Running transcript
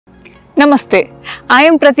Namaste, I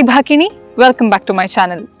am Pratibhakini. Welcome back to my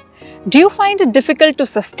channel. Do you find it difficult to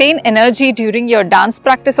sustain energy during your dance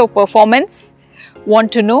practice or performance?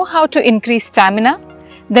 Want to know how to increase stamina?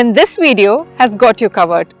 Then this video has got you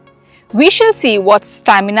covered. We shall see what's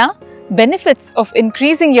stamina, benefits of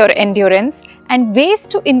increasing your endurance, and ways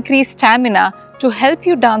to increase stamina to help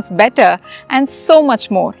you dance better, and so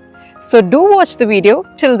much more. So do watch the video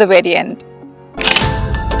till the very end.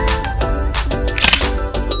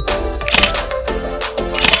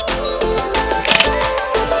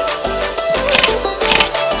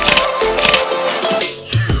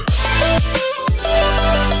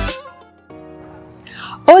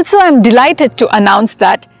 Also, I am delighted to announce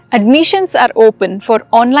that admissions are open for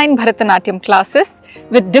online Bharatanatyam classes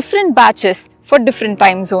with different batches for different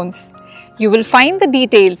time zones. You will find the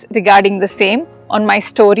details regarding the same on my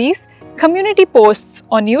stories, community posts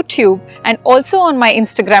on YouTube, and also on my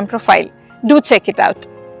Instagram profile. Do check it out.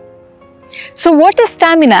 So what is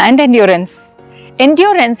stamina and endurance?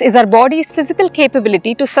 Endurance is our body's physical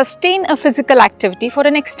capability to sustain a physical activity for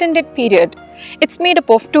an extended period. It's made up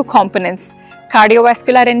of two components: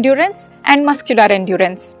 cardiovascular endurance and muscular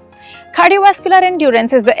endurance. Cardiovascular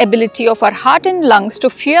endurance is the ability of our heart and lungs to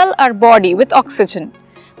fuel our body with oxygen.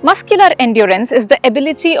 Muscular endurance is the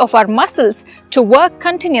ability of our muscles to work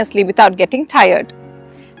continuously without getting tired.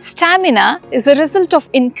 Stamina is a result of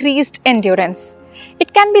increased endurance.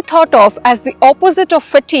 It can be thought of as the opposite of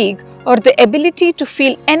fatigue, or the ability to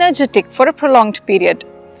feel energetic for a prolonged period.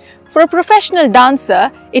 For a professional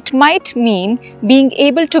dancer, it might mean being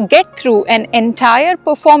able to get through an entire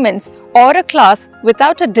performance or a class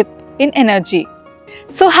without a dip in energy.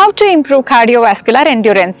 So how to improve cardiovascular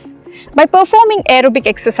endurance? By performing aerobic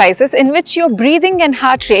exercises in which your breathing and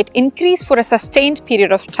heart rate increase for a sustained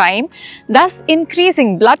period of time, thus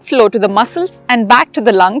increasing blood flow to the muscles and back to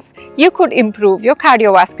the lungs, you could improve your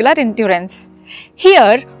cardiovascular endurance.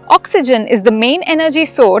 Here, oxygen is the main energy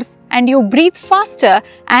source and you breathe faster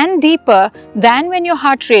and deeper than when your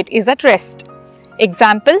heart rate is at rest.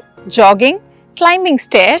 Example: jogging, climbing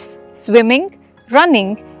stairs, swimming,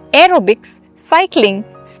 running, aerobics, cycling,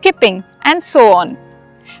 skipping, and so on.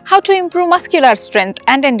 How to improve muscular strength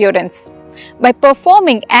and endurance? By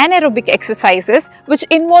performing anaerobic exercises which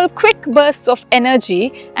involve quick bursts of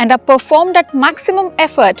energy and are performed at maximum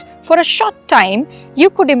effort for a short time, you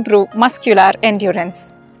could improve muscular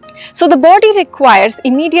endurance. So the body requires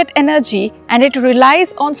immediate energy and it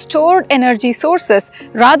relies on stored energy sources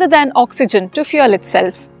rather than oxygen to fuel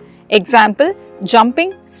itself. Example: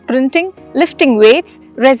 jumping, sprinting, lifting weights,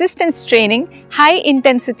 resistance training, high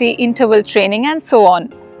intensity interval training, and so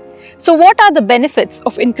on. So what are the benefits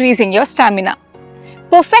of increasing your stamina?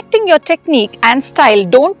 Perfecting your technique and style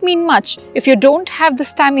don't mean much if you don't have the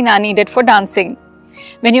stamina needed for dancing.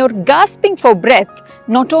 When you're gasping for breath,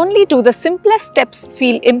 not only do the simplest steps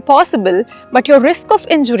feel impossible, but your risk of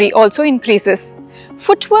injury also increases.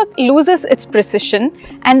 Footwork loses its precision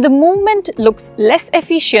and the movement looks less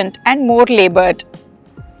efficient and more labored.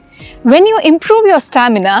 When you improve your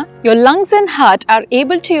stamina, your lungs and heart are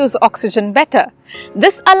able to use oxygen better.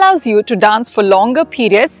 This allows you to dance for longer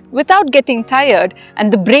periods without getting tired,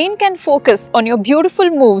 and the brain can focus on your beautiful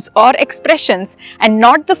moves or expressions and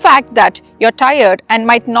not the fact that you're tired and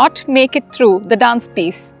might not make it through the dance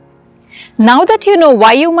piece. Now that you know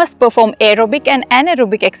why you must perform aerobic and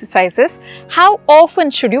anaerobic exercises, how often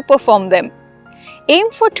should you perform them?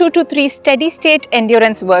 Aim for 2 to 3 steady-state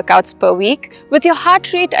endurance workouts per week with your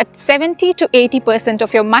heart rate at 70 to 80%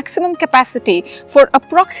 of your maximum capacity for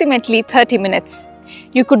approximately 30 minutes.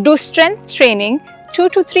 You could do strength training 2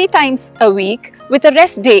 to 3 times a week with a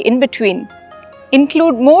rest day in between.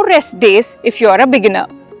 Include more rest days if you are a beginner.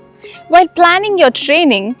 While planning your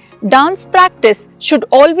training, dance practice should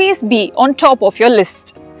always be on top of your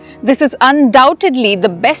list. This is undoubtedly the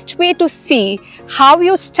best way to see how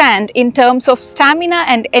you stand in terms of stamina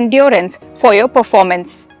and endurance for your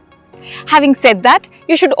performance. Having said that,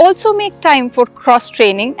 you should also make time for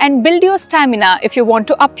cross-training and build your stamina if you want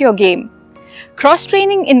to up your game.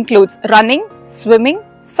 Cross-training includes running, swimming,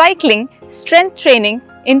 cycling, strength training,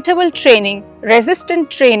 interval training,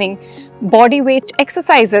 resistance training, body weight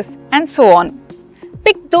exercises, and so on.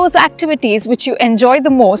 Pick those activities which you enjoy the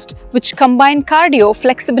most, which combine cardio,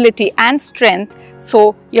 flexibility, and strength,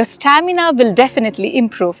 so your stamina will definitely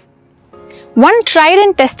improve. One tried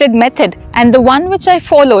and tested method, and the one which I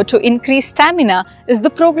follow to increase stamina, is the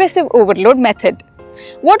progressive overload method.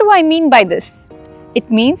 What do I mean by this? It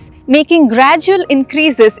means making gradual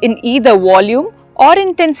increases in either volume or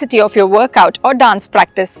intensity of your workout or dance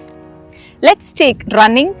practice. Let's take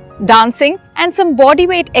running, dancing, and some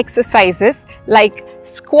bodyweight exercises like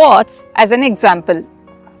squats as an example.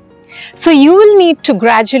 So you will need to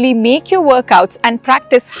gradually make your workouts and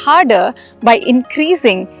practice harder by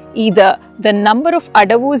increasing either the number of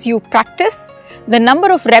adavus you practice, the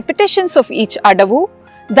number of repetitions of each adavu,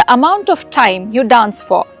 the amount of time you dance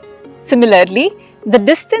for. Similarly, the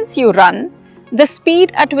distance you run, the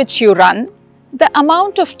speed at which you run, the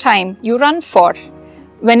amount of time you run for.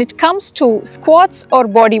 When it comes to squats or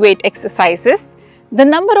bodyweight exercises, the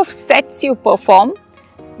number of sets you perform,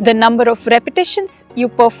 the number of repetitions you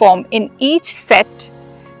perform in each set,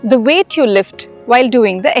 the weight you lift while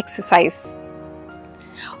doing the exercise.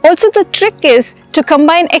 Also, the trick is to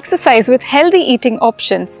combine exercise with healthy eating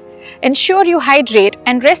options. Ensure you hydrate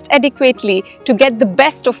and rest adequately to get the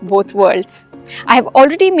best of both worlds. I have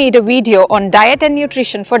already made a video on diet and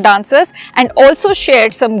nutrition for dancers and also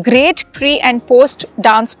shared some great pre and post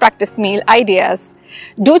dance practice meal ideas.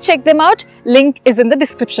 Do check them out, link is in the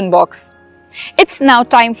description box. It's now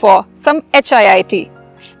time for some HIIT.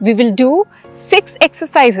 We will do 6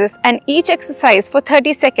 exercises and each exercise for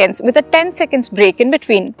 30 seconds with a 10 seconds break in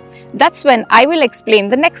between. That's when I will explain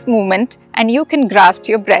the next movement and you can grasp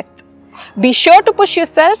your breath. Be sure to push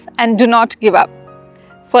yourself and do not give up.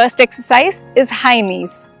 First exercise is high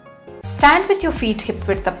knees. Stand with your feet hip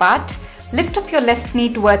width apart. Lift up your left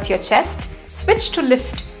knee towards your chest. Switch to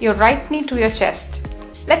lift your right knee to your chest.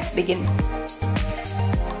 Let's begin.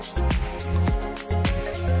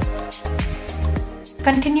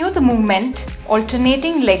 Continue the movement,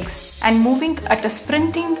 alternating legs and moving at a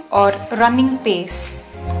sprinting or running pace.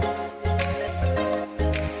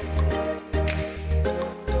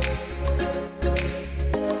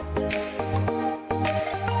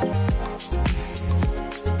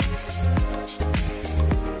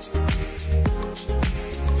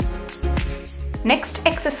 Next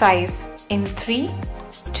exercise in 3,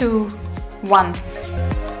 2, 1.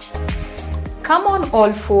 Come on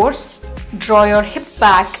all fours, draw your hip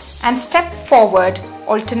back and step forward,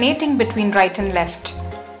 alternating between right and left.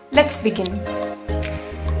 Let's begin.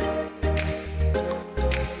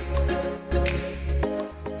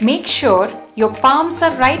 Make sure your palms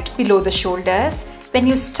are right below the shoulders when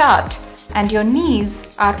you start and your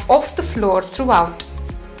knees are off the floor throughout.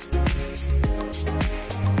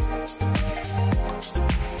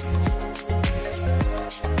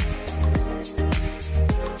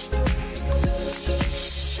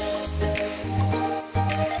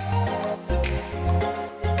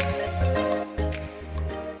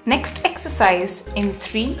 Next exercise in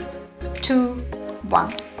 3, 2,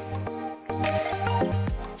 1.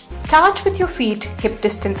 Start with your feet hip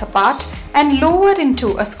distance apart and lower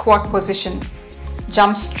into a squat position.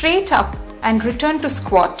 Jump straight up and return to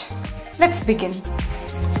squat. Let's begin.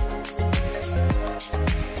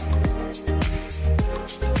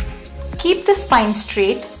 Keep the spine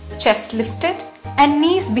straight, chest lifted and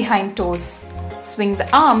knees behind toes. Swing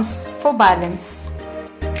the arms for balance.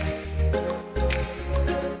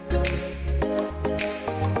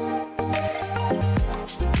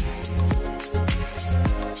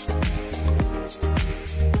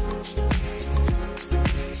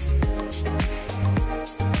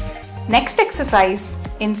 Next exercise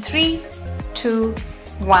in 3, 2,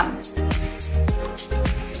 1.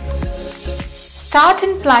 Start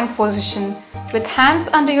in plank position with hands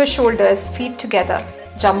under your shoulders, feet together.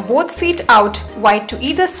 Jump both feet out wide to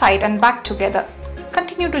either side and back together.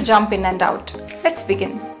 Continue to jump in and out. Let's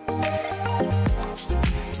begin.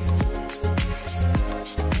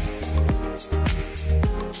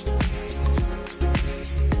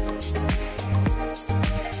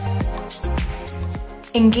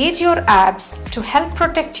 Engage your abs to help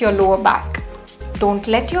protect your lower back. Don't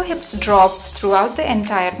let your hips drop throughout the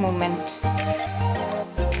entire movement.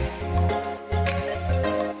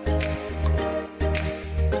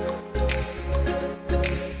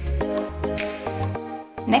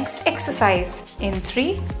 Next exercise in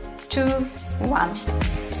 3, 2, 1.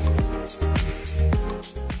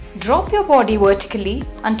 Drop your body vertically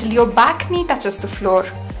until your back knee touches the floor.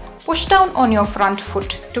 Push down on your front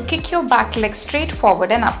foot to kick your back leg straight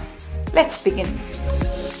forward and up. Let's begin.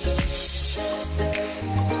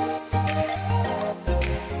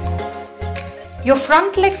 Your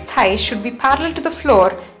front leg's thighs should be parallel to the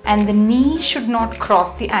floor and the knee should not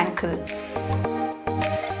cross the ankle.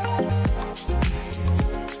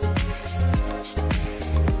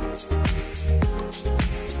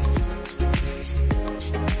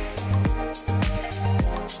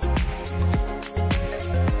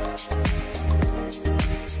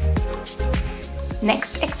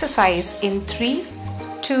 Next exercise in 3,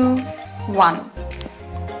 2, 1.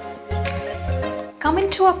 Come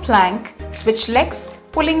into a plank, switch legs,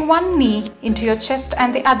 pulling one knee into your chest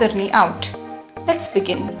and the other knee out. Let's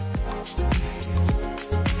begin.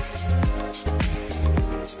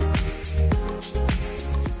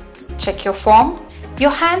 check your form. Your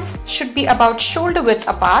hands should be about shoulder width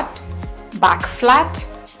apart, back flat,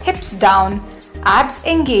 hips down, abs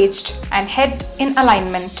engaged and head in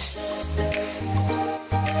alignment.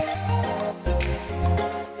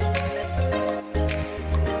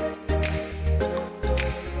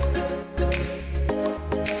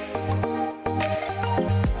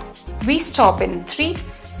 We stop in 3,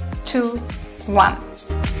 2, 1.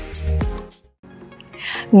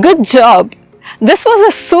 Good job! This was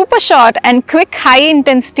a super short and quick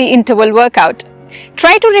high-intensity interval workout.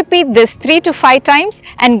 Try to repeat this 3 to 5 times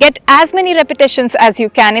and get as many repetitions as you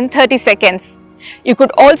can in 30 seconds. You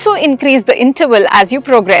could also increase the interval as you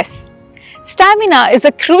progress. Stamina is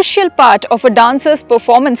a crucial part of a dancer's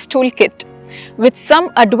performance toolkit. With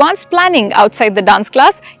some advanced planning outside the dance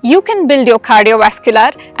class, you can build your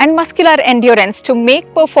cardiovascular and muscular endurance to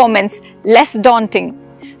make performance less daunting.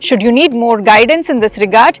 Should you need more guidance in this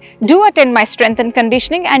regard, do attend my strength and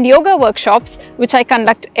conditioning and yoga workshops, which I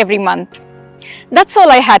conduct every month. That's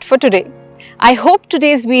all I had for today. I hope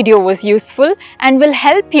today's video was useful and will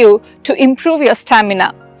help you to improve your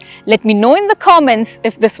stamina. Let me know in the comments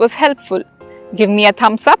if this was helpful. Give me a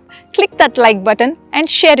thumbs up, click that like button and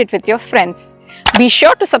share it with your friends. Be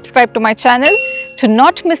sure to subscribe to my channel to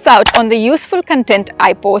not miss out on the useful content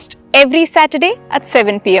I post every Saturday at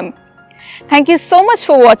 7 p.m. Thank you so much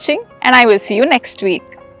for watching and I will see you next week.